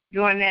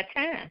during that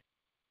time.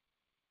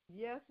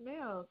 Yes,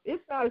 ma'am.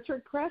 It's not a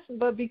trick question,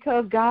 but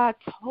because God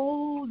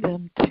told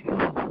them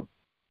to.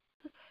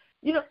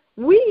 You know,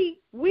 we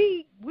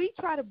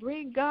try to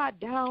bring God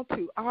down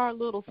to our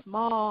little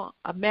small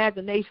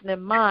imagination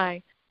and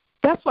mind.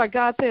 That's why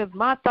God says,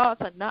 my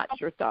thoughts are not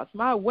your thoughts.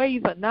 My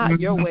ways are not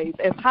your ways.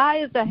 As high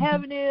as the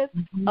heaven is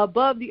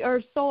above the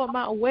earth, so are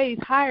my ways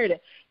higher than.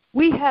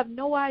 We have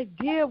no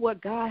idea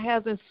what God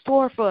has in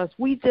store for us.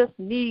 We just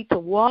need to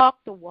walk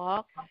the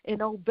walk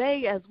and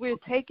obey as we're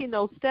taking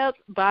those steps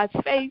by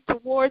faith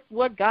towards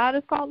what God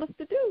has called us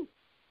to do.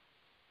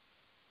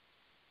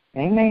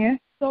 Amen.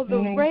 So the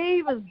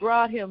ravens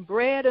brought him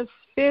bread and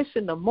fish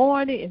in the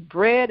morning and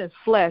bread and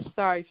flesh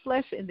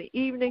in the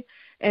evening,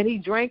 and he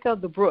drank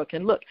of the brook.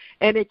 And look,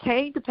 and it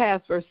came to pass,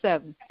 verse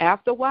 7,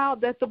 after a while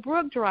that the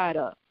brook dried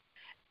up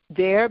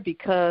there,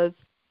 because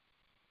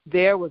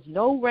there was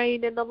no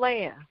rain in the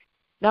land.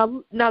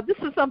 Now this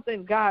is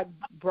something God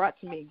brought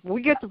to me. When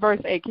we get to verse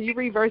 8, can you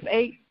read verse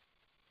 8?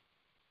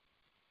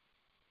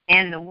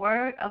 And the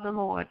word of the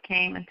Lord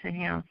came unto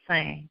him,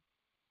 saying.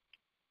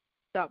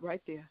 Stop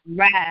right there.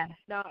 Rise.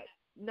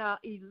 Now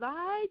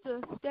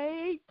Elijah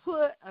stayed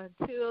put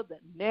until the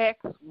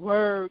next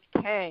word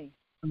came.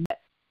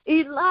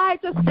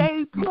 Elijah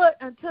stayed put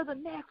until the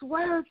next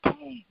word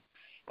came.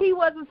 He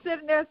wasn't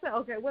sitting there saying,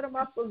 okay, what am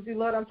I supposed to do,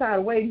 Lord? I'm tired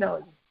of waiting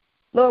on you.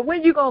 Lord,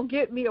 when you going to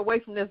get me away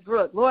from this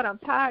brook? Lord, I'm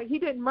tired. He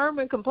didn't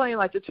murmur and complain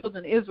like the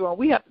children of Israel.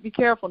 We have to be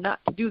careful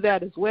not to do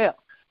that as well.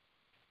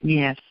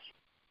 Yes.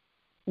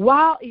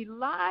 While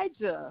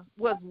Elijah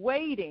was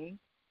waiting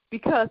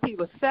because he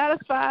was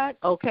satisfied,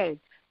 okay,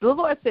 the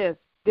Lord says,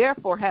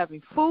 therefore,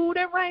 having food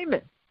and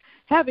raiment,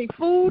 having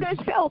food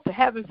and shelter,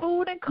 having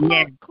food and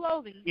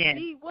clothing, you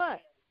need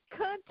what?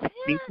 Content.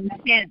 Be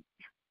content.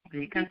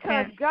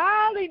 Because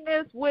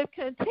godliness with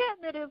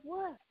contentment is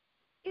what?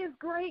 Is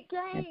great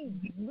gain,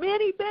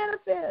 many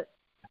benefits.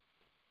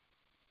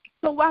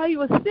 So while he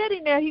was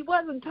sitting there, he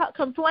wasn't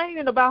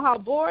complaining about how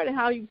bored and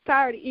how he was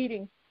tired of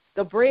eating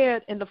the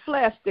bread and the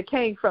flesh that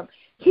came from.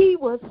 He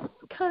was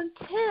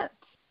content.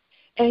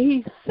 And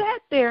he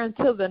sat there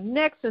until the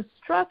next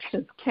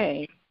instructions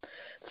came.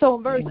 So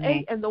in verse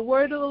 8, and the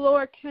word of the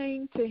Lord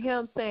came to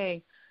him,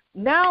 saying,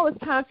 now it's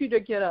time for you to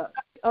get up.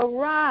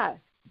 Arise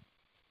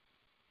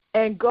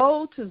and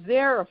go to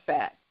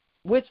Zarephath,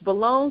 which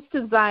belongs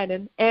to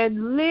Zidon,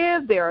 and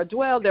live there or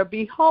dwell there.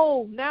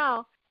 Behold,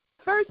 now,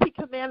 first he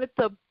commanded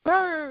the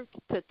birds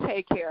to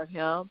take care of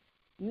him.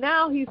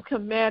 Now he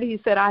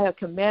said, I have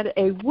commanded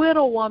a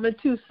widow woman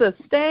to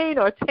sustain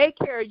or take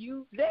care of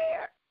you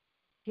there.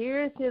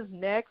 Here's his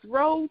next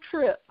road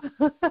trip.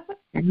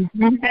 And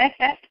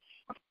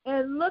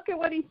look at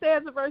what he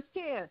says in verse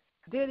 10.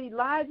 Did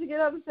Elijah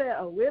get up and say,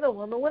 a widow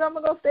woman, what am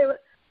I going to stay with?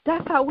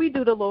 That's how we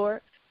do the Lord.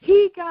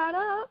 He got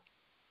up.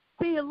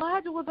 See,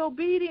 Elijah was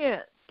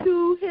obedient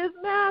to his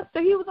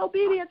master. He was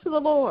obedient to the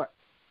Lord.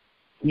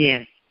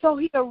 Yes. So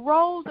he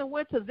arose and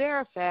went to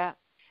Zarephath,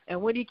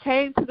 and when he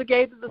came to the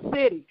gate of the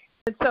city,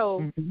 and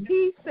so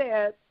he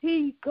said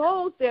he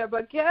goes there,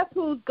 but guess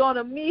who's going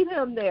to meet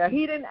him there?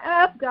 He didn't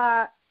ask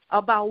God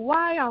about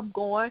why I'm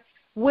going.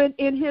 When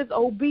in his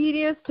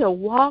obedience to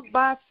walk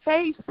by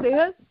faith,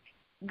 sis,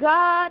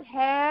 God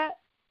had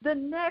the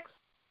next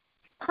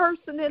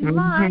person in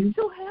line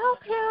to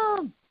help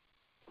him.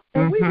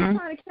 And we were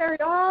trying to carry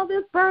all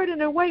this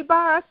burden and weight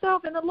by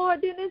ourselves, and the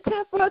Lord didn't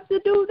intend for us to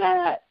do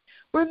that.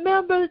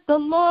 Remember, the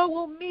Lord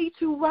will meet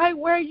you right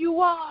where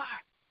you are.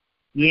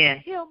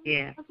 Yes. He'll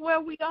meet us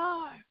where we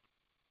are.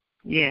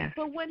 Yeah.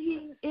 But when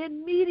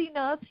in meeting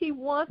us, he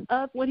wants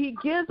us, when he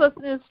gives us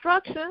an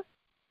instruction,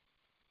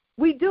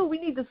 we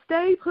need to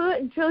stay put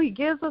until he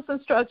gives us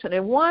instruction.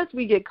 And once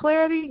we get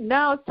clarity,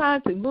 now it's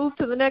time to move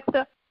to the next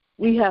step.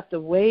 We have to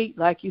wait,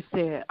 like you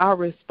said. Our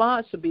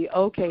response should be,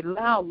 okay,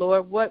 now,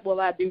 Lord, what will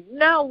I do?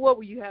 Now what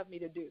will you have me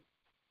to do?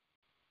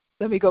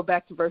 Let me go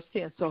back to verse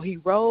 10. So he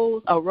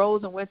arose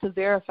and went to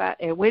Zarephath.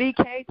 And when he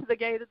came to the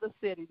gate of the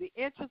city, the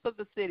entrance of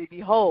the city,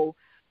 behold,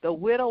 the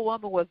widow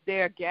woman was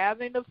there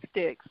gathering of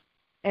sticks.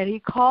 And he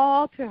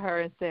called to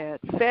her and said,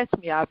 fetch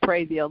me, I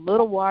pray thee, a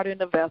little water in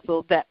the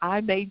vessel that I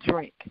may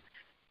drink.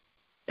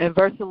 And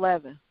verse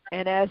 11,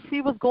 and as she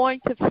was going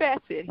to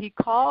fetch it, he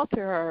called to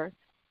her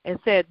and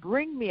said,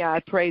 bring me,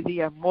 I pray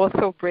thee, a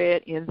morsel of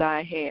bread in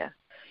thy hand.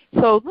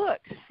 So look,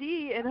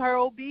 she in her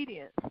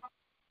obedience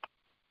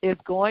is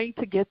going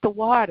to get the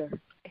water.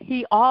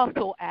 He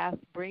also asked,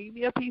 bring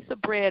me a piece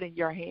of bread in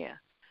your hand.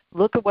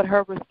 Look at what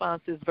her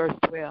response is, verse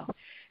 12.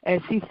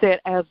 And she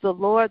said, as the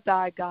Lord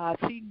thy God,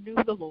 she knew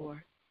the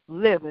Lord,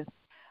 liveth,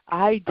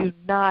 I do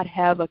not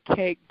have a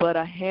cake but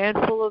a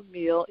handful of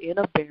meal in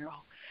a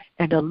barrel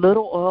and a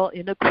little oil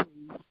in a cruse.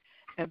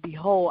 And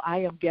behold, I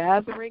am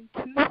gathering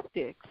 2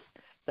 sticks,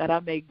 that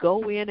I may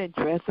go in and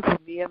dress it for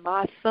me and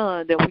my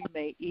son, that we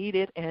may eat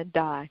it and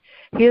die.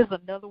 Here's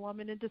another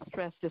woman in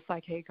distress, just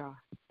like Hagar,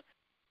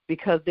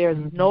 because there's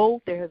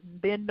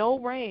been no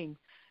rain.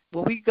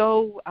 When we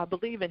go, I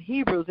believe in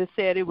Hebrews, it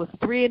said it was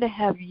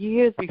 3.5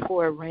 years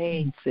before it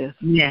rained, sis.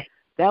 Yes.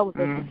 That was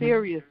a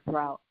serious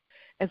drought.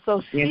 And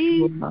so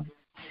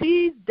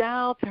she's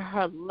down to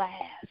her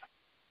last.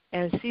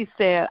 And she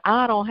said,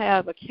 I don't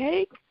have a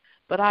cake,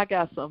 but I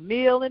got some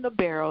meal in a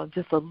barrel and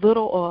just a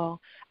little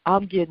oil.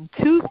 I'm getting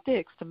 2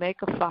 sticks to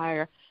make a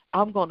fire.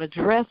 I'm going to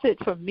dress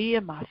it for me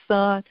and my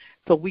son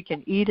so we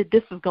can eat it.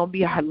 This is going to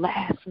be our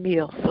last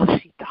meal, so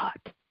she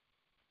thought.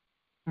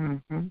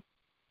 Mm-hmm.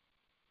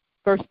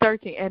 Verse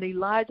 13, and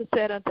Elijah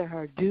said unto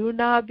her, do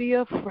not be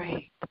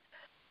afraid.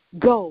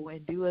 Go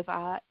and do as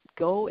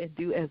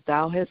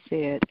thou hast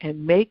said,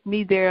 and make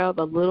me thereof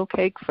a little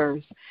cake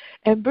first,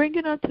 and bring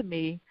it unto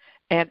me,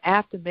 and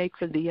after make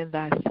for thee and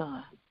thy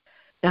son.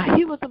 Now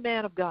he was a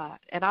man of God,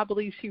 and I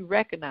believe she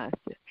recognized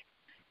it.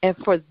 And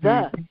for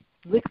thus,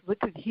 look,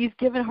 he's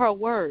given her a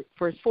word,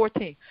 verse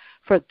 14.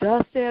 For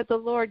thus saith the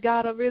Lord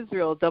God of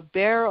Israel, the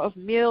bearer of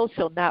meal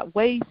shall not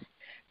waste,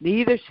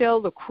 neither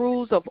shall the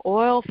cruse of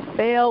oil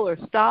fail or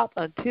stop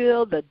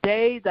until the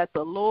day that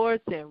the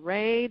Lord send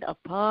rain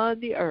upon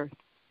the earth.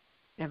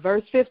 And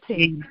verse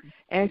 15,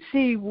 and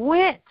she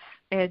went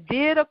and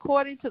did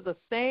according to the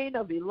saying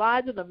of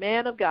Elijah, the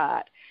man of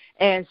God.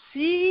 And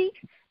she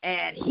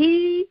and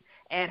he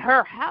and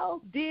her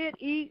house did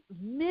eat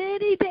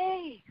many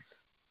days.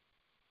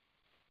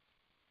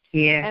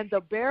 Yeah. And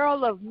the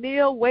barrel of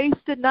meal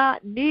wasted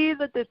not,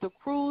 neither did the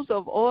cruse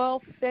of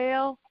oil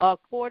fail,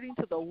 according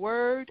to the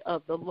word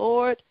of the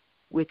Lord,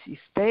 which he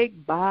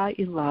spake by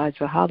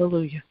Elijah.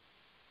 Hallelujah.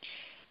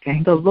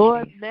 The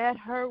Lord met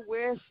her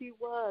where she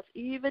was,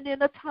 even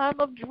in a time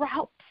of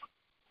drought.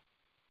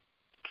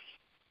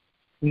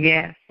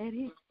 Yes. And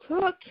he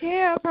took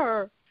care of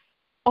her.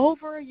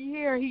 Over a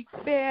year, he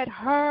fed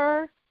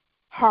her,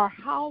 her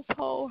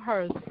household,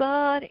 her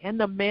son, and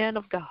the man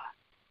of God.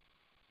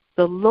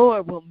 The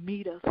Lord will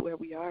meet us where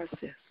we are,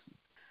 sis.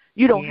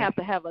 You don't have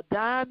to have a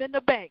dime in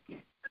the bank.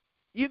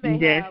 You may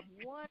have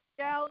 1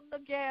 gallon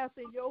of gas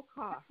in your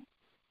car.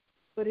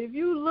 But if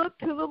you look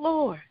to the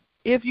Lord,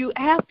 if you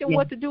ask him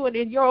what to do and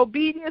in your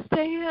obedience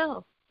to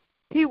him,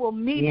 he will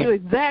meet you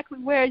exactly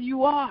where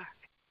you are.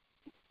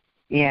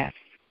 Yes.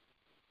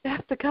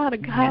 That's the kind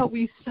of God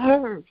we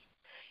serve.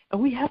 And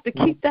we have to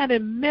keep that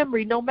in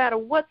memory no matter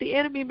what the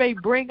enemy may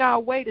bring our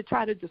way to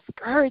try to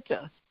discourage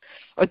us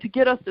or to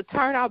get us to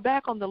turn our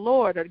back on the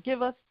Lord or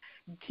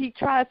he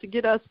tries to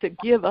get us to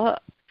give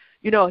up.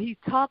 You know, he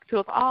talks to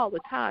us all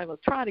the time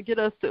of trying to get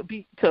us to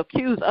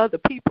accuse other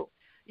people.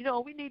 You know,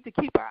 we need to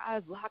keep our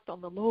eyes locked on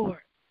the Lord.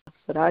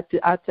 But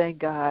I thank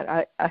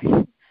God.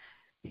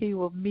 He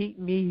will meet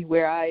me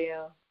where I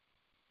am.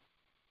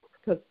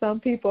 Because some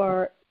people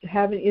are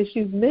having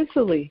issues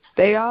mentally.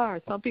 They are.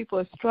 Some people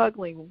are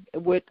struggling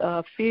with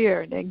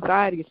fear and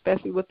anxiety,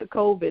 especially with the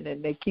COVID,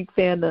 and they keep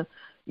saying the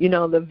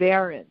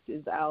variant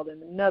is out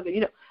and another.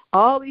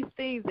 All these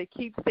things they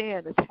keep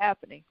saying is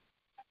happening.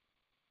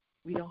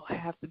 We don't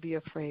have to be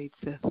afraid,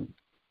 sis.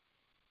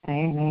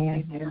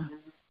 Amen. Amen.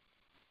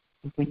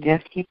 We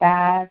just keep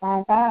our eyes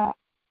on God.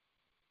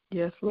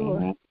 Yes, Lord.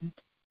 Amen.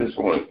 Just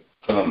one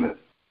comment.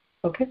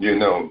 Okay.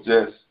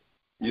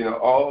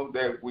 All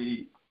that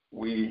we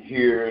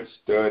hear,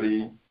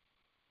 study,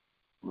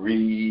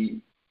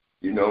 read,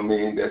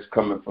 that's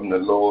coming from the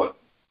Lord.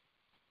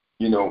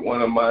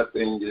 One of my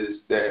things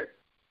is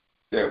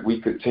that we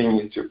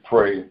continue to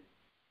pray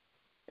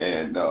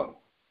and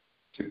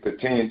to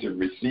continue to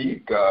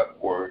receive God's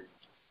word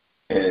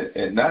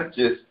and not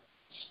just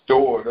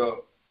store it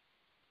up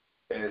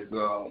as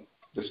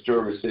the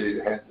story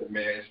says, has the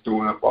man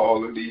storing up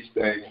all of these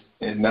things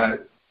and not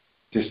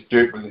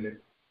distributing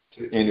it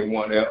to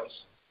anyone else.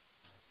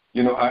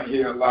 I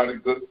hear a lot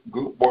of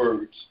good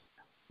words,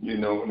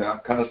 and I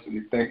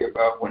constantly think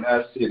about when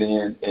I sit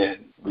in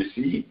and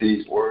receive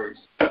these words,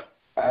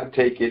 I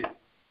take it,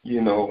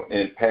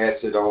 and pass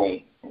it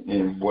on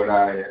in what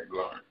I have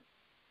learned.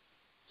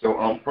 So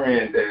I'm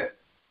praying that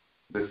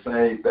the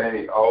same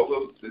thing, all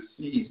of the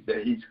seeds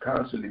that he's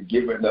constantly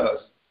giving us,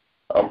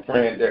 I'm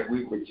praying that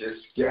we would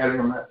just scatter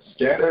them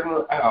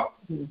out,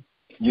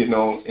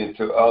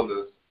 into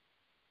others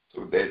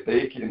so that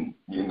they can,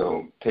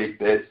 take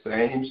that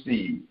same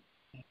seed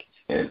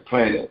and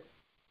plant it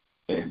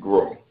and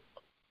grow.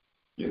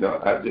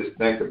 I just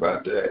think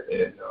about that.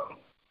 And,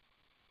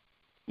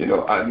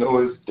 I know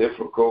it's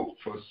difficult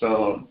for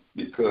some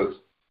because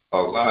a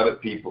lot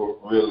of people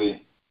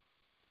really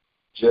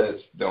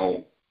just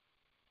don't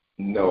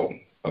know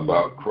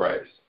about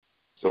Christ.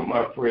 So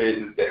my prayer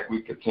is that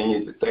we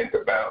continue to think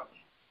about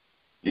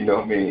You know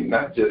what I mean?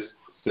 Not just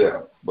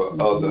self, but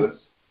others.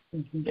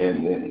 And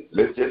then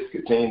let's just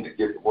continue to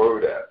get the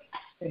word out.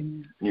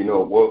 Amen. You know,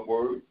 what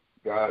word?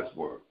 God's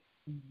word.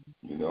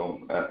 You know,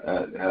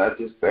 and I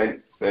just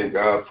thank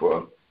God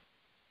for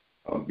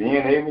being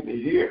able to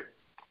hear.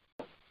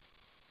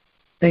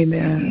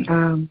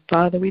 Amen.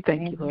 Father, we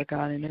thank you, Lord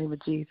God, in the name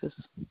of Jesus,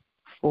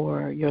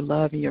 for your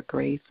love and your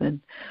grace. And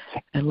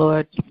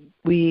Lord,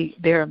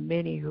 there are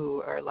many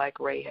who are like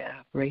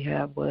Rahab.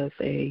 Rahab was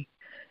the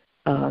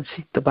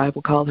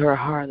Bible called her a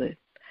harlot.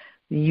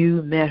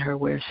 You met her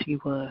where she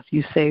was.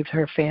 You saved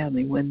her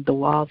family when the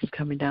walls was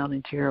coming down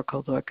in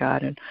Jericho, Lord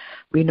God. And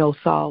we know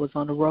Saul was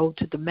on the road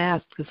to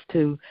Damascus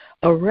to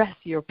arrest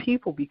your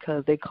people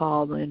because they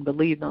called and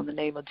believed on the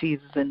name of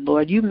Jesus. And,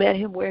 Lord, you met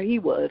him where he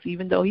was,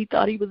 even though he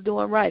thought he was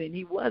doing right, and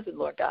he wasn't,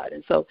 Lord God.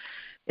 And so,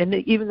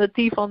 even the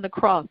thief on the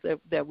cross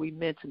that we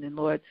mentioned, and,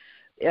 Lord,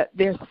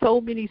 there's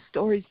so many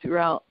stories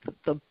throughout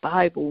the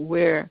Bible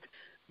where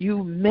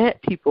you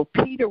met people.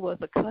 Peter was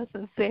a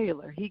cussing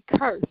sailor. He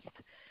cursed.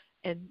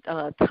 And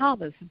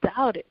Thomas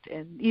doubted,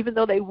 and even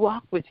though they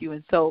walked with you,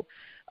 and so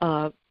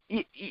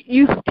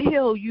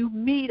you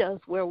meet us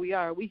where we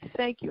are. We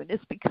thank you, and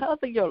it's because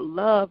of your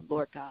love,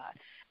 Lord God,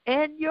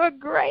 and your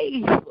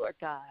grace, Lord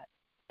God,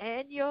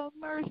 and your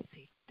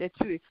mercy that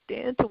you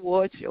extend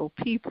towards your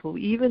people,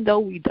 even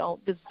though we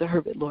don't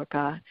deserve it, Lord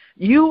God.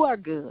 You are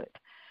good,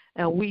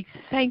 and we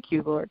thank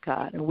you, Lord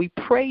God, and we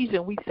praise you,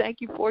 and we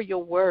thank you for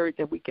your word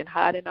that we can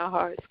hide in our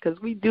hearts, because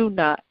we do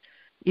not.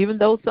 Even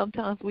though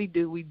sometimes we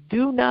do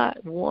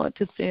not want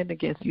to sin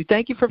against you.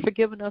 Thank you for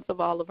forgiving us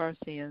of all of our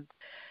sins.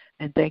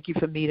 And thank you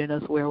for meeting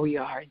us where we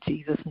are. In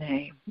Jesus'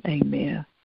 name, amen.